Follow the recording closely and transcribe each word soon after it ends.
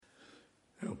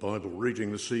Bible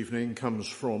reading this evening comes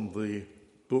from the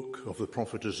book of the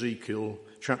prophet Ezekiel,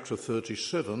 chapter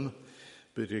 37,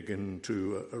 beginning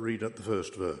to read at the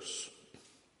first verse.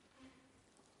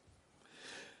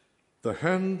 The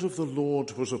hand of the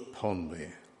Lord was upon me,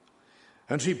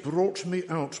 and he brought me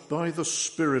out by the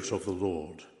Spirit of the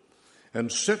Lord,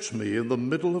 and set me in the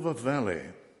middle of a valley.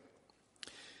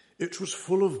 It was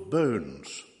full of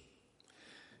bones.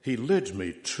 He led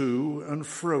me to and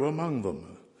fro among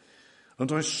them,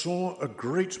 and I saw a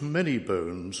great many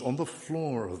bones on the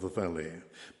floor of the valley,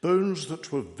 bones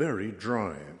that were very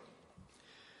dry.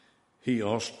 He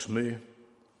asked me,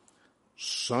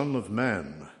 "Son of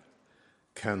man,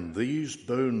 can these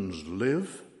bones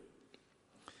live?"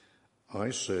 I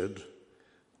said,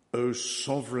 "O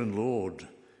sovereign Lord,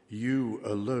 you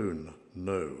alone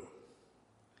know."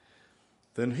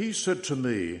 Then he said to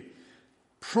me,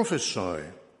 "Prophesy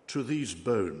to these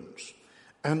bones,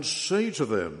 and say to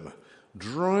them,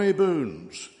 'Dry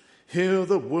bones, hear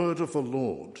the word of the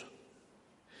Lord.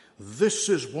 This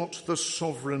is what the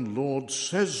sovereign Lord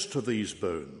says to these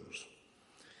bones.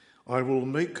 I will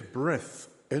make breath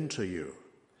enter you,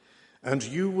 and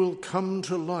you will come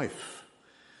to life.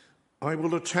 I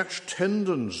will attach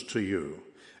tendons to you,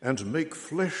 and make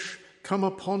flesh come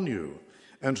upon you,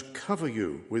 and cover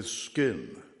you with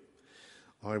skin.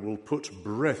 I will put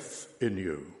breath in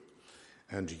you,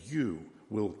 and you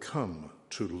will come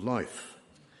to life.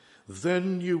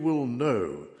 Then you will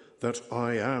know that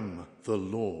I am the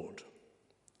Lord."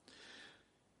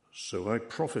 So I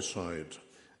prophesied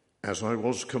as I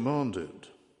was commanded.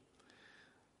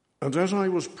 And as I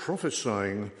was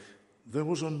prophesying, there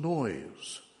was a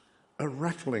noise, a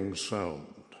rattling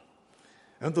sound,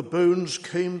 and the bones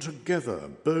came together,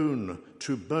 bone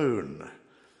to bone.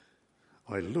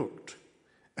 I looked,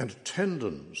 and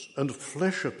tendons and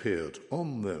flesh appeared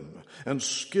on them, and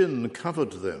skin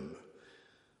covered them,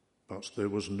 but there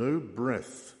was no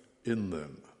breath in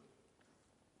them.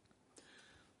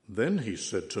 Then he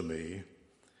said to me,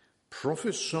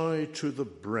 "Prophesy to the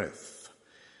breath.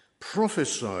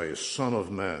 Prophesy, Son of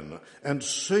Man, and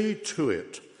say to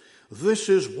it, 'This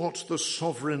is what the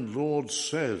sovereign Lord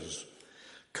says.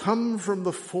 Come from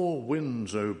the four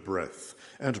winds, O breath,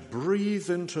 and breathe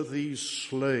into these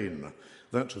slain,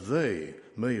 that they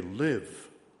may live.'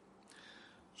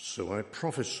 So I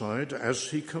prophesied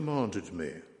as he commanded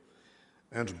me,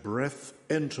 and breath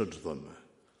entered them.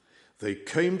 They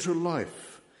came to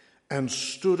life and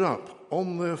stood up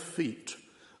on their feet,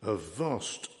 a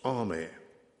vast army.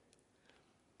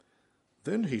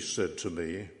 Then he said to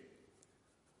me,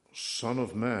 'Son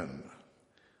of man,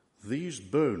 these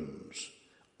bones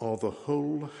are the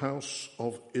whole house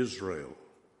of Israel.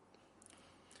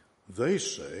 They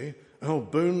say, "Our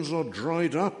bones are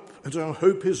dried up, and our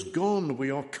hope is gone. We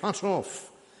are cut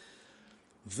off."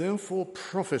 Therefore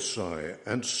prophesy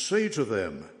and say to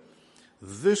them,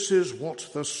 "This is what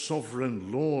the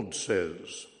sovereign Lord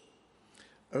says.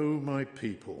 O my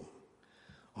people,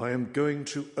 I am going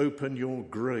to open your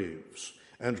graves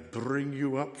and bring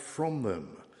you up from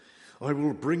them. I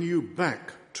will bring you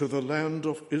back to the land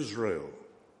of Israel.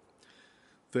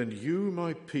 Then you,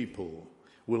 my people,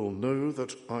 will know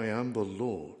that I am the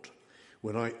Lord,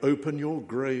 when I open your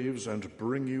graves and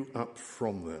bring you up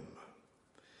from them.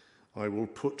 I will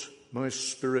put my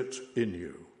spirit in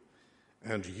you,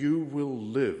 and you will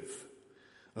live,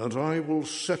 and I will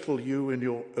settle you in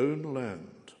your own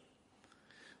land.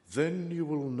 Then you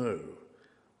will know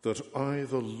that I,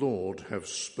 the Lord, have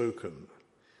spoken,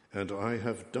 and I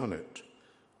have done it,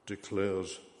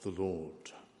 declares the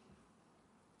Lord."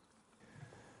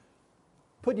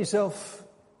 Put yourself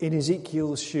in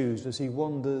Ezekiel's shoes as he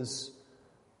wanders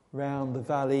round the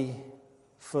valley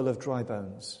full of dry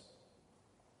bones.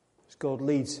 As God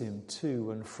leads him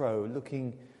to and fro,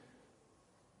 looking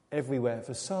everywhere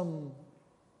for some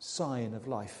sign of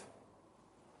life.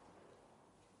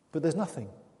 But there's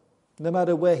nothing. No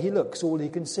matter where he looks, all he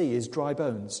can see is dry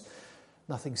bones.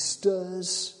 Nothing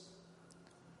stirs,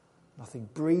 nothing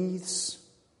breathes,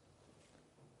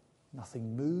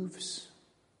 nothing moves.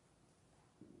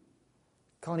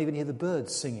 Can't even hear the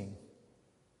birds singing.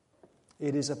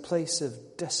 It is a place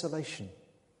of desolation.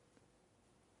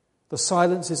 The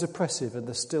silence is oppressive and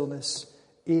the stillness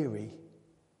eerie.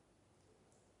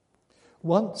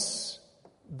 Once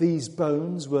these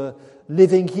bones were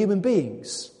living human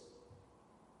beings,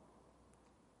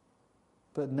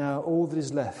 but now all that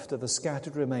is left are the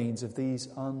scattered remains of these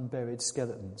unburied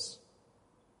skeletons.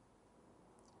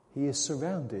 He is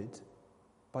surrounded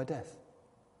by death.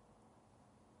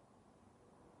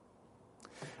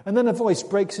 And then a voice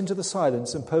breaks into the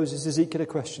silence and poses Ezekiel a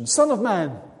question. "Son of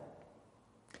man,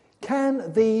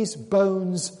 can these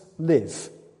bones live?"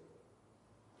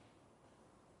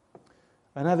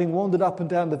 And having wandered up and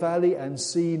down the valley and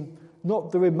seen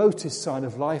not the remotest sign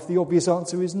of life, the obvious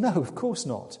answer is no, of course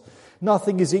not.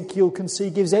 Nothing Ezekiel can see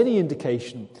gives any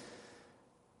indication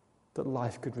that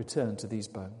life could return to these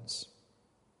bones.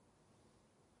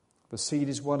 The scene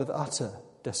is one of utter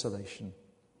desolation.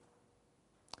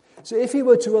 So if he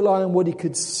were to rely on what he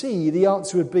could see, the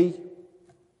answer would be,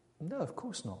 no, of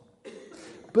course not.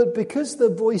 But because the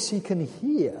voice he can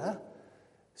hear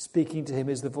speaking to him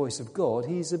is the voice of God,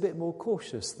 he's a bit more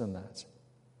cautious than that.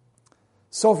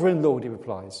 Sovereign Lord, he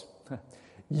replies,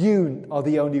 you are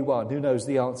the only one who knows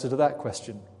the answer to that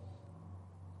question.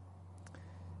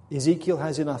 Ezekiel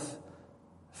has enough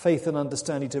faith and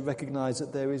understanding to recognize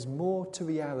that there is more to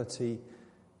reality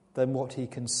than what he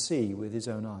can see with his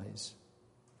own eyes.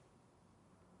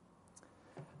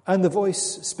 And the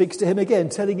voice speaks to him again,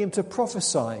 telling him to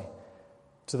prophesy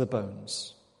to the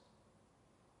bones.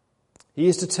 He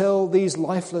is to tell these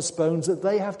lifeless bones that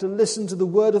they have to listen to the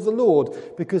word of the Lord,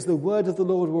 because the word of the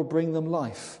Lord will bring them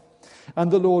life.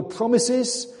 And the Lord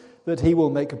promises that he will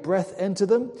make breath enter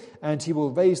them, and he will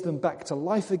raise them back to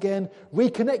life again,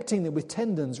 reconnecting them with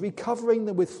tendons, recovering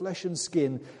them with flesh and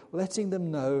skin, letting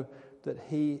them know that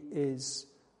he is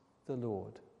the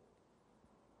Lord.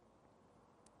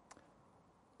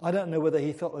 I don't know whether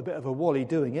he felt a bit of a wally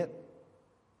doing it,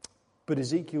 but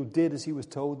Ezekiel did as he was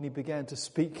told, and he began to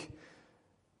speak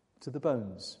to the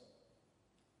bones.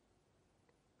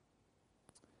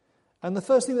 And the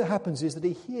first thing that happens is that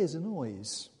he hears a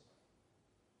noise.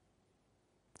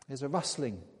 There's a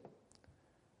rustling,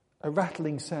 a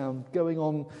rattling sound going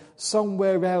on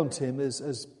somewhere around him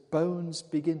as bones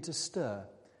begin to stir.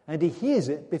 And he hears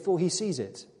it before he sees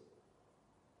it.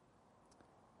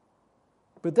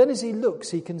 But then as he looks,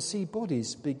 he can see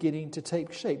bodies beginning to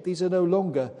take shape. These are no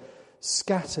longer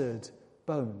scattered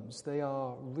bones. They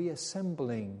are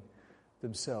reassembling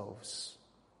themselves.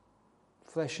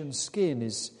 Flesh and skin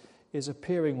is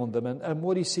appearing on them. And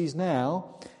what he sees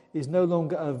now is no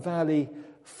longer a valley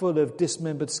full of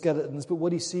dismembered skeletons, but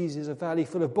what he sees is a valley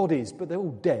full of bodies, but they're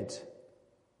all dead.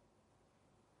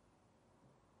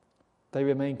 They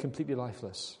remain completely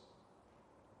lifeless.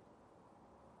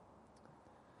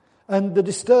 And the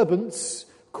disturbance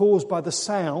caused by the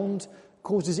sound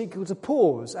caused Ezekiel to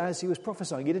pause as he was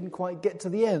prophesying. He didn't quite get to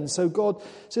the end. So God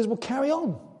says, well, carry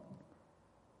on.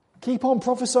 Keep on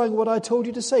prophesying what I told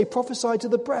you to say. Prophesy to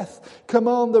the breath.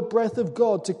 Command the breath of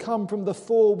God to come from the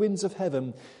four winds of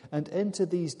heaven and enter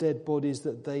these dead bodies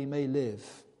that they may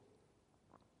live.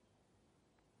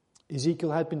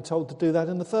 Ezekiel had been told to do that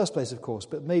in the first place, of course,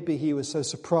 but maybe he was so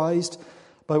surprised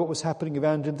by what was happening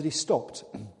around him that he stopped.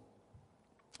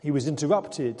 He was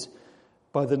interrupted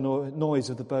by the noise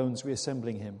of the bones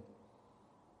reassembling him.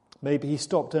 Maybe he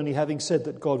stopped only having said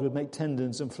that God would make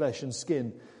tendons and flesh and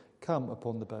skin come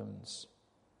upon the bones.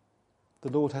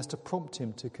 The Lord has to prompt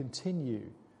him to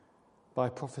continue by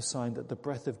prophesying that the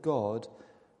breath of God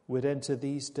would enter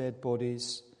these dead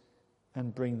bodies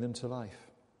and bring them to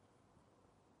life.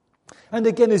 And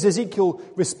again, as Ezekiel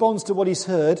responds to what he's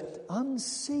heard,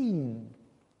 unseen,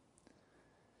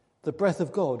 the breath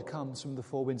of God comes from the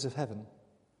four winds of heaven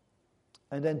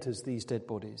and enters these dead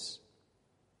bodies.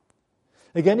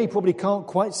 Again, he probably can't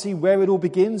quite see where it all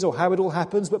begins or how it all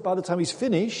happens, but by the time he's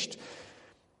finished,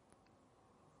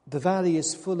 the valley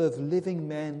is full of living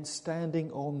men standing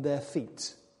on their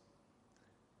feet.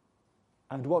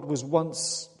 And what was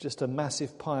once just a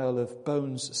massive pile of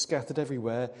bones scattered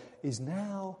everywhere is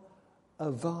now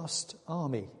a vast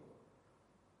army.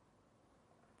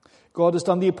 God has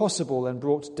done the impossible and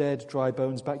brought dead, dry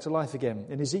bones back to life again.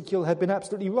 And Ezekiel had been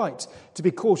absolutely right to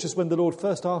be cautious when the Lord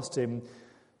first asked him,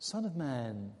 Son of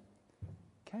man,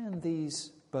 can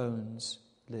these bones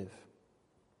live?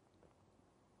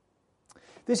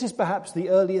 This is perhaps the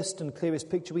earliest and clearest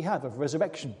picture we have of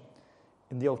resurrection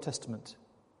in the Old Testament.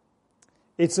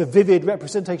 It's a vivid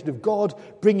representation of God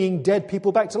bringing dead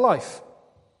people back to life.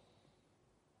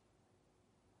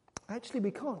 Actually,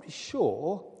 we can't be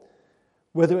sure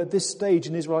whether at this stage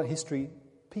in Israelite history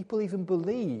people even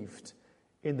believed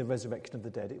in the resurrection of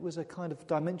the dead. It was a kind of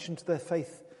dimension to their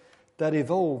faith that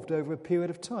evolved over a period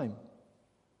of time.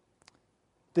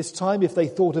 This time, if they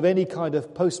thought of any kind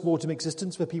of post-mortem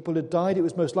existence where people had died, it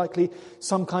was most likely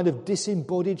some kind of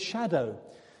disembodied shadow,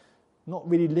 not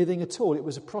really living at all. It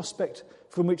was a prospect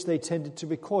from which they tended to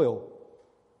recoil.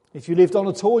 If you lived on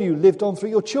at all, you lived on through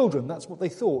your children. That's what they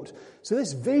thought. So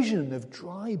this vision of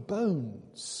dry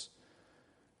bones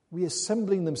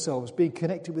reassembling themselves, being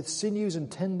connected with sinews and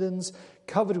tendons,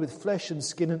 covered with flesh and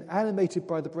skin and animated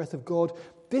by the breath of God,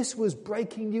 this was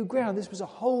breaking new ground. This was a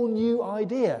whole new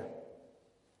idea.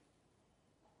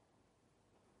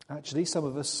 Actually, some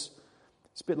of us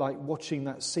It's a bit like watching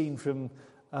that scene from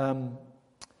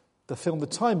the film The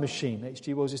Time Machine,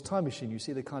 H.G. Wells' Time Machine. You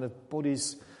see the kind of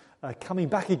bodies coming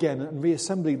back again and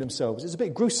reassembling themselves. It's a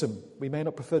bit gruesome. We may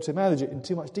not prefer to imagine it in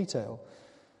too much detail.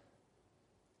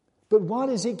 But while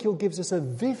Ezekiel gives us a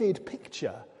vivid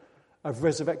picture of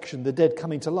resurrection, the dead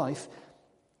coming to life,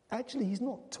 actually he's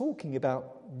not talking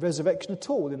about resurrection at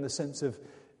all in the sense of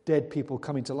dead people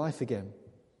coming to life again.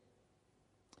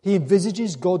 He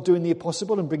envisages God doing the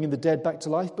impossible and bringing the dead back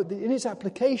to life, but in its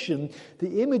application,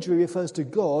 the imagery refers to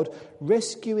God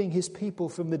rescuing his people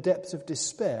from the depths of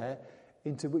despair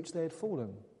into which they had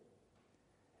fallen.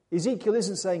 Ezekiel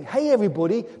isn't saying, hey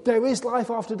everybody, there is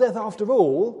life after death after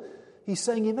all. He's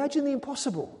saying, imagine the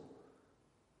impossible.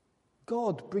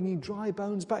 God bringing dry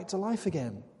bones back to life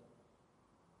again.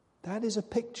 That is a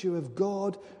picture of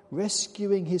God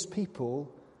rescuing his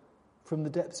people from the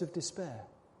depths of despair,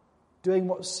 doing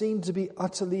what seemed to be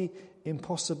utterly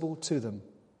impossible to them.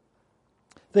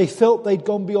 They felt they'd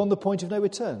gone beyond the point of no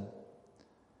return.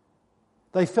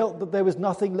 They felt that there was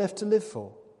nothing left to live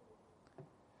for.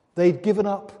 They'd given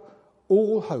up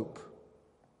all hope.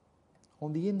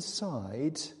 On the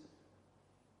inside,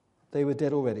 they were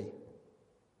dead already.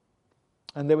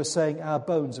 And they were saying, our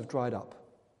bones have dried up.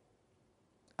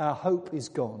 Our hope is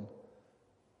gone.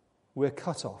 We're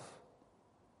cut off.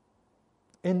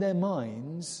 In their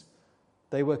minds,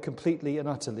 they were completely and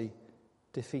utterly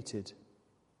defeated.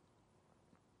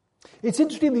 It's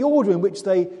interesting the order in which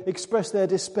they express their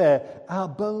despair. Our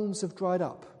bones have dried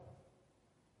up.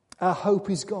 Our hope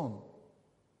is gone.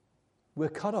 We're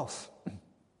cut off.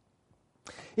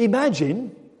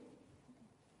 Imagine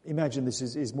this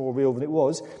is more real than it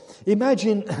was.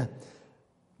 Imagine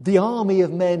the army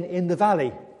of men in the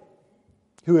valley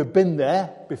who had been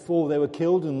there before they were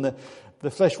killed and the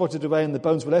flesh rotted away and the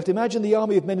bones were left. Imagine the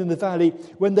army of men in the valley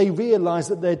when they realized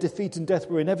that their defeat and death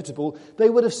were inevitable. They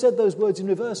would have said those words in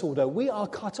reverse order. We are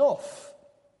cut off.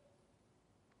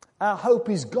 Our hope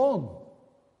is gone.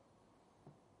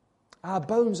 Our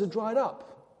bones are dried up.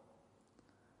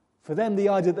 For them, the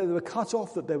idea that they were cut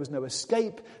off, that there was no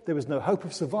escape, there was no hope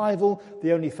of survival,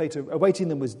 the only fate awaiting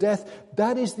them was death,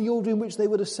 that is the order in which they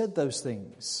would have said those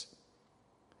things.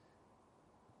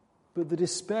 But the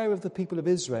despair of the people of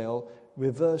Israel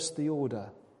reversed the order.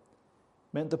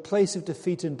 Meant the place of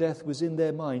defeat and death was in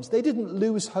their minds. They didn't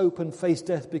lose hope and face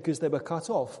death because they were cut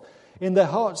off. In their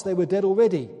hearts they were dead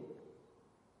already.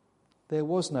 There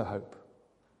was no hope.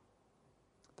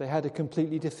 They had a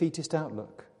completely defeatist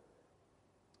outlook.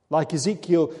 Like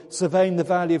Ezekiel surveying the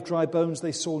valley of dry bones,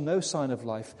 they saw no sign of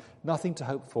life, nothing to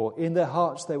hope for. In their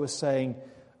hearts they were saying,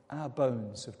 our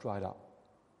bones have dried up.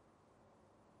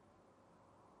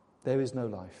 There is no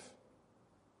life.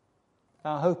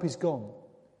 Our hope is gone.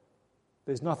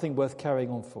 There's nothing worth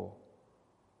carrying on for.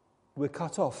 We're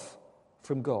cut off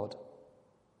from God.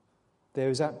 There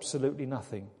is absolutely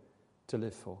nothing to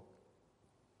live for.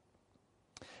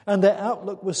 And their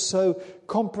outlook was so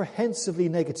comprehensively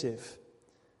negative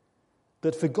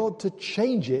that for God to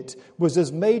change it was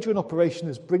as major an operation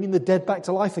as bringing the dead back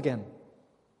to life again.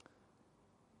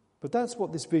 But that's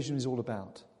what this vision is all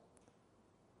about.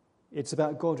 It's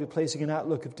about God replacing an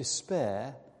outlook of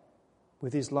despair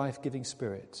with his life-giving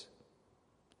spirit.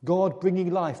 God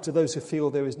bringing life to those who feel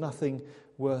there is nothing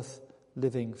worth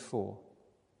living for.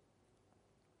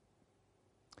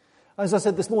 As I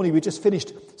said this morning, we just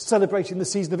finished celebrating the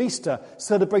season of Easter,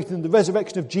 celebrating the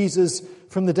resurrection of Jesus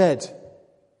from the dead.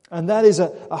 And that is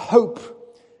a hope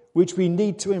which we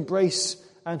need to embrace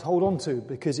and hold on to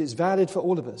because it's valid for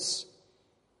all of us.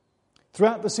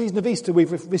 Throughout the season of Easter,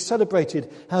 we've celebrated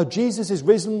how Jesus is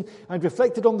risen and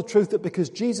reflected on the truth that because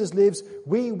Jesus lives,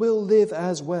 we will live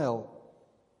as well.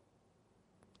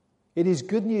 It is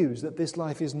good news that this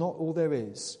life is not all there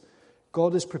is.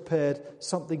 God has prepared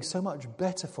something so much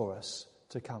better for us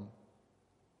to come.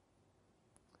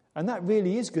 And that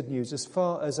really is good news as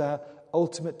far as our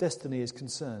ultimate destiny is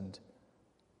concerned.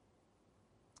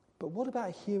 But what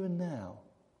about here and now?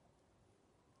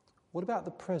 What about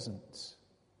the present?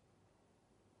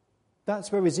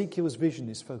 That's where Ezekiel's vision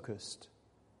is focused.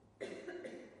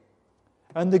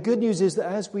 And the good news is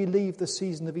that as we leave the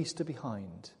season of Easter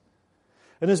behind,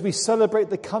 and as we celebrate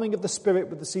the coming of the Spirit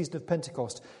with the season of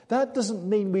Pentecost, that doesn't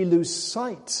mean we lose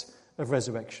sight of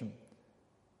resurrection.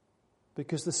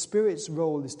 Because the Spirit's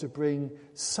role is to bring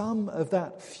some of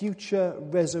that future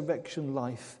resurrection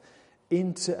life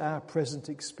into our present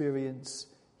experience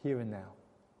here and now.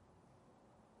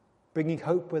 Bringing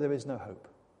hope where there is no hope.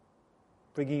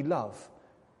 Bringing love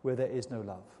where there is no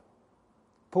love.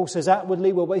 Paul says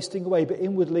outwardly we're wasting away, but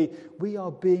inwardly we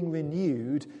are being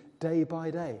renewed day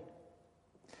by day.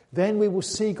 Then we will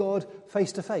see God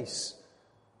face to face.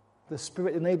 The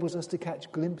Spirit enables us to catch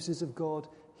glimpses of God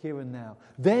here and now.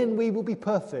 Then we will be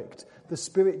perfect. The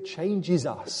Spirit changes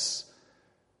us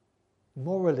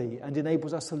morally and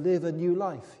enables us to live a new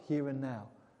life here and now.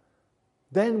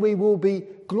 Then we will be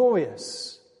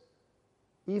glorious.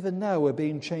 Even now we're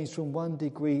being changed from one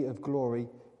degree of glory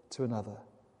to another.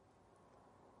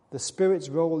 The Spirit's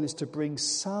role is to bring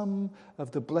some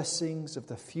of the blessings of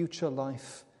the future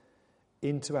life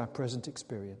into our present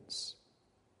experience.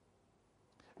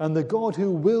 And the God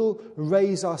who will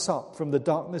raise us up from the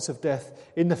darkness of death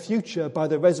in the future by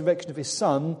the resurrection of his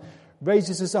Son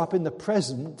raises us up in the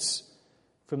present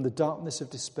from the darkness of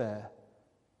despair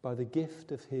by the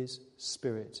gift of his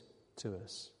Spirit to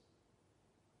us.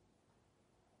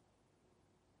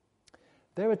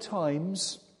 There are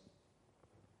times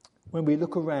when we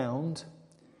look around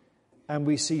and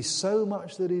we see so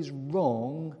much that is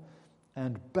wrong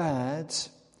and bad,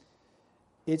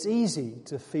 it's easy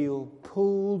to feel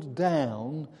pulled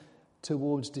down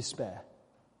towards despair.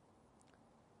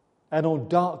 And on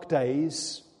dark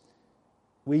days,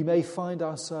 we may find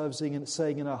ourselves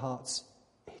saying in our hearts,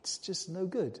 it's just no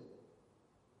good.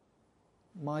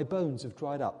 My bones have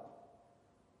dried up.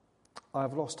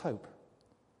 I've lost hope.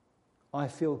 I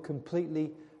feel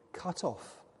completely cut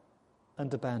off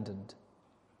and abandoned.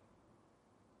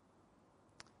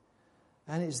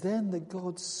 And it's then that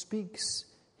God speaks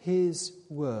his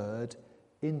word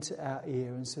into our ear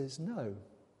and says, no,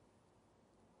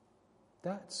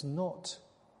 that's not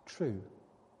true.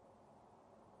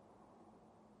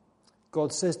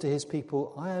 God says to his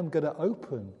people, I am going to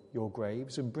open your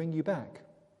graves and bring you back.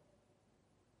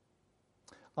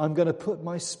 I'm going to put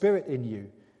my Spirit in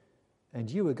you, and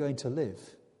you are going to live.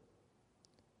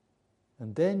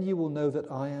 And then you will know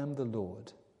that I am the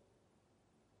Lord.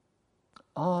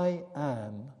 I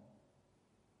am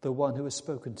the one who has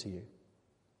spoken to you.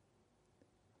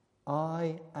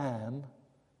 I am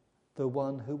the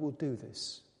one who will do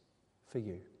this for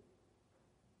you.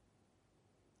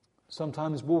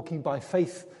 Sometimes walking by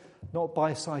faith, not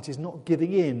by sight, is not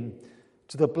giving in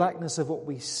to the blackness of what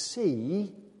we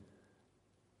see,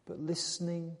 but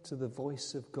listening to the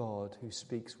voice of God who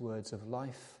speaks words of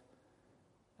life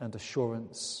and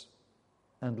assurance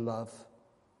and love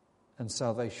and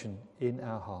salvation in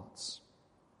our hearts.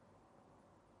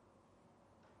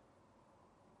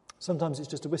 Sometimes it's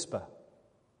just a whisper.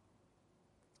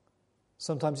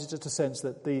 Sometimes it's just a sense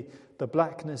that the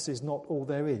blackness is not all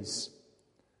there is,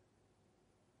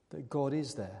 that God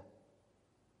is there.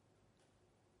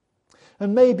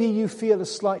 And maybe you feel a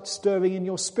slight stirring in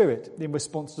your spirit in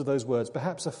response to those words,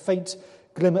 perhaps a faint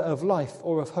glimmer of life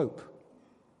or of hope.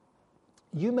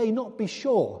 You may not be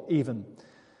sure even,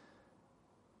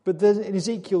 but then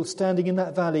Ezekiel, standing in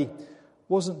that valley,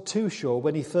 wasn't too sure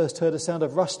when he first heard a sound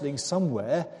of rustling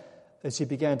somewhere as he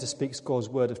began to speak God's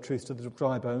word of truth to the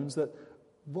dry bones, that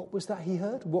what was that he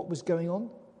heard? What was going on?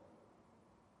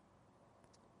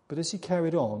 But as he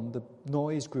carried on, the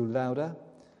noise grew louder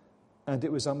and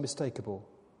it was unmistakable.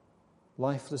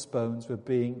 Lifeless bones were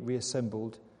being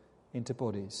reassembled into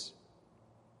bodies.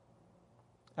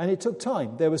 And it took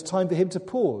time. There was time for him to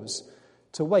pause,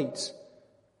 to wait,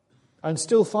 and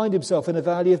still find himself in a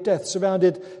valley of death,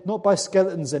 surrounded not by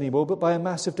skeletons anymore, but by a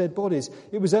mass of dead bodies.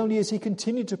 It was only as he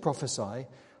continued to prophesy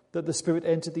that the Spirit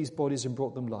entered these bodies and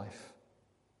brought them life.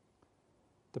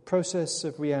 The process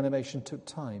of reanimation took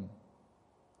time.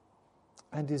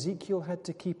 And Ezekiel had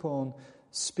to keep on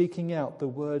speaking out the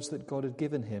words that God had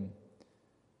given him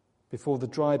before the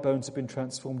dry bones had been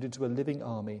transformed into a living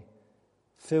army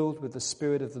filled with the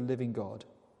Spirit of the living God,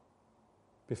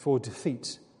 before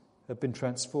defeat had been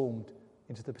transformed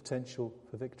into the potential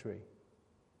for victory.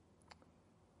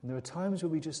 And there are times where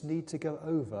we just need to go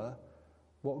over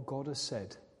what God has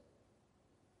said,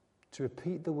 to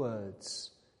repeat the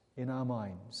words in our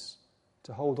minds,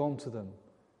 to hold on to them,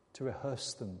 to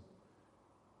rehearse them,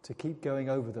 to keep going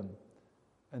over them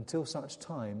until such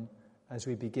time as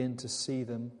we begin to see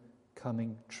them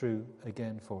coming true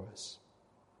again for us.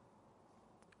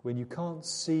 When you can't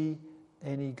see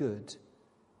any good,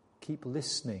 keep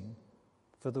listening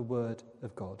for the word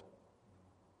of God.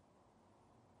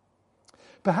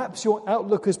 Perhaps your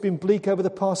outlook has been bleak over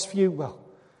the past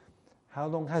how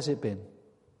long has it been?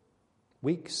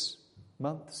 Weeks,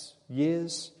 months,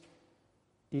 years,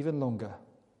 even longer.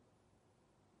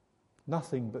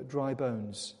 Nothing but dry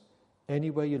bones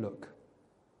anywhere you look.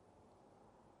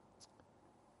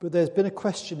 But there's been a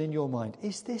question in your mind.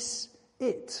 Is this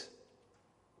it?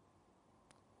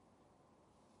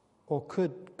 Or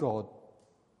could God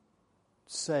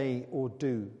say or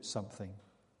do something?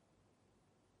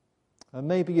 And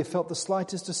maybe you felt the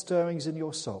slightest of stirrings in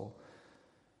your soul.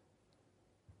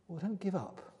 Well, don't give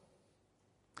up.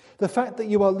 The fact that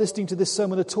you are listening to this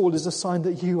sermon at all is a sign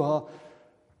that you are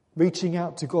reaching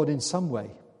out to God in some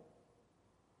way.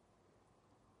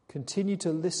 Continue to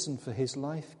listen for his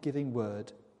life-giving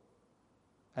word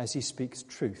as he speaks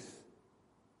truth,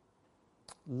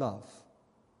 love,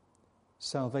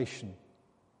 salvation,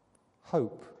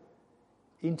 hope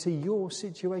into your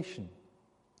situation.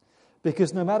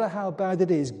 Because no matter how bad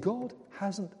it is, God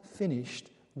hasn't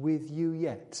finished with you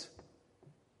yet.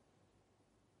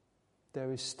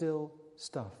 There is still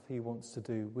stuff he wants to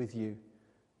do with you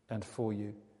and for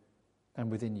you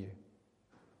and within you.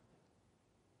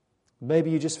 Maybe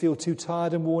you just feel too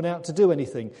tired and worn out to do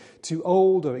anything, too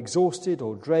old or exhausted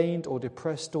or drained or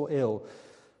depressed or ill.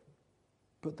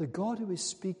 But the God who is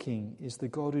speaking is the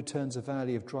God who turns a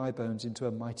valley of dry bones into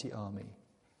a mighty army.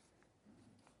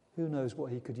 Who knows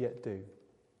what he could yet do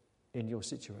in your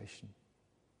situation?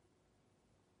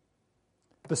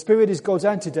 The Spirit is God's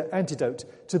antidote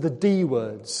to the D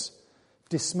words: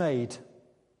 dismayed,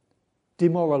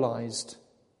 demoralized,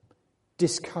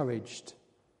 discouraged,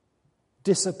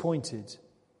 disappointed,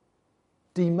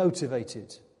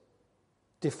 demotivated,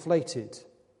 deflated,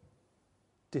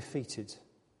 defeated.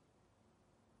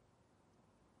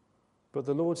 But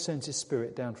the Lord sends his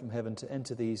Spirit down from heaven to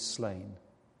enter these slain,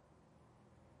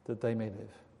 that they may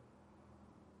live.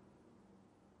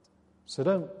 So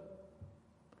don't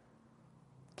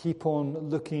keep on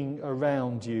looking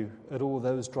around you at all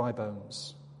those dry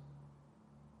bones.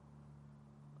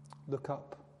 Look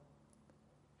up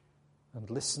and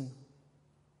listen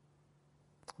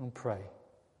and pray.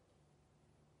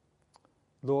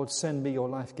 Lord, send me your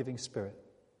life-giving Spirit.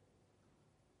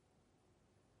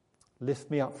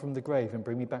 Lift me up from the grave and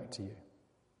bring me back to you.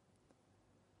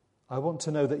 I want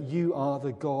to know that you are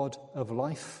the God of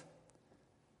life.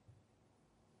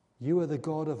 You are the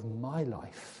God of my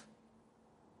life,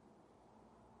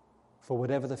 for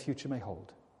whatever the future may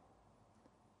hold,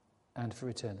 and for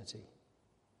eternity.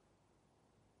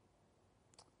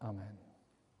 Amen.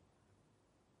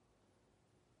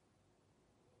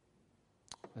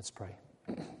 Let's pray.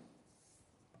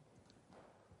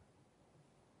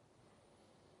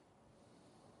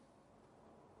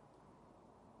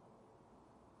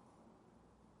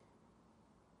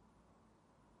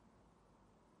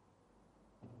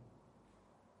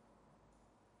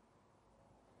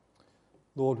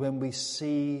 Lord, when we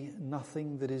see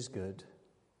nothing that is good,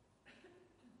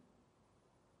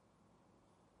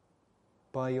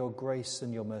 by your grace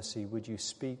and your mercy, would you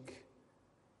speak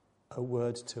a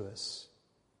word to us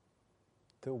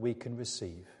that we can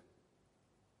receive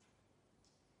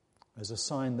as a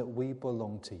sign that we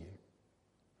belong to you.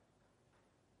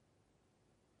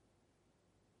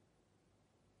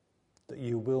 That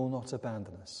you will not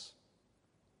abandon us.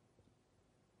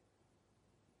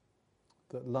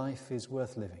 That life is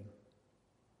worth living.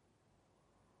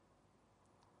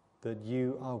 That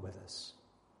you are with us.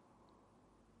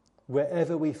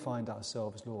 Wherever we find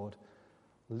ourselves, Lord,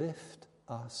 lift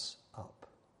us up.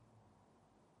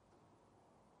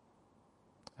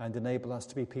 And enable us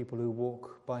to be people who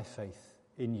walk by faith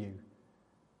in you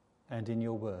and in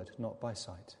your word, not by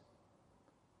sight.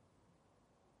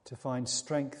 To find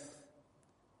strength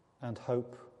and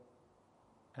hope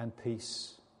and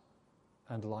peace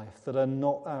and life that are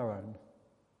not our own,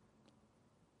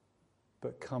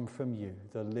 but come from you,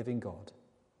 the living God,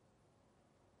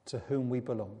 to whom we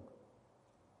belong.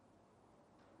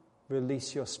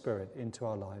 Release your Spirit into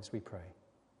our lives, we pray.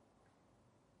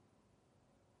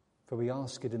 For we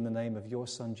ask it in the name of your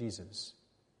Son, Jesus,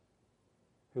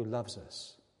 who loves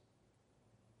us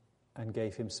and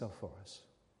gave himself for us.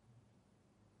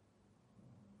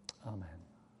 Amen.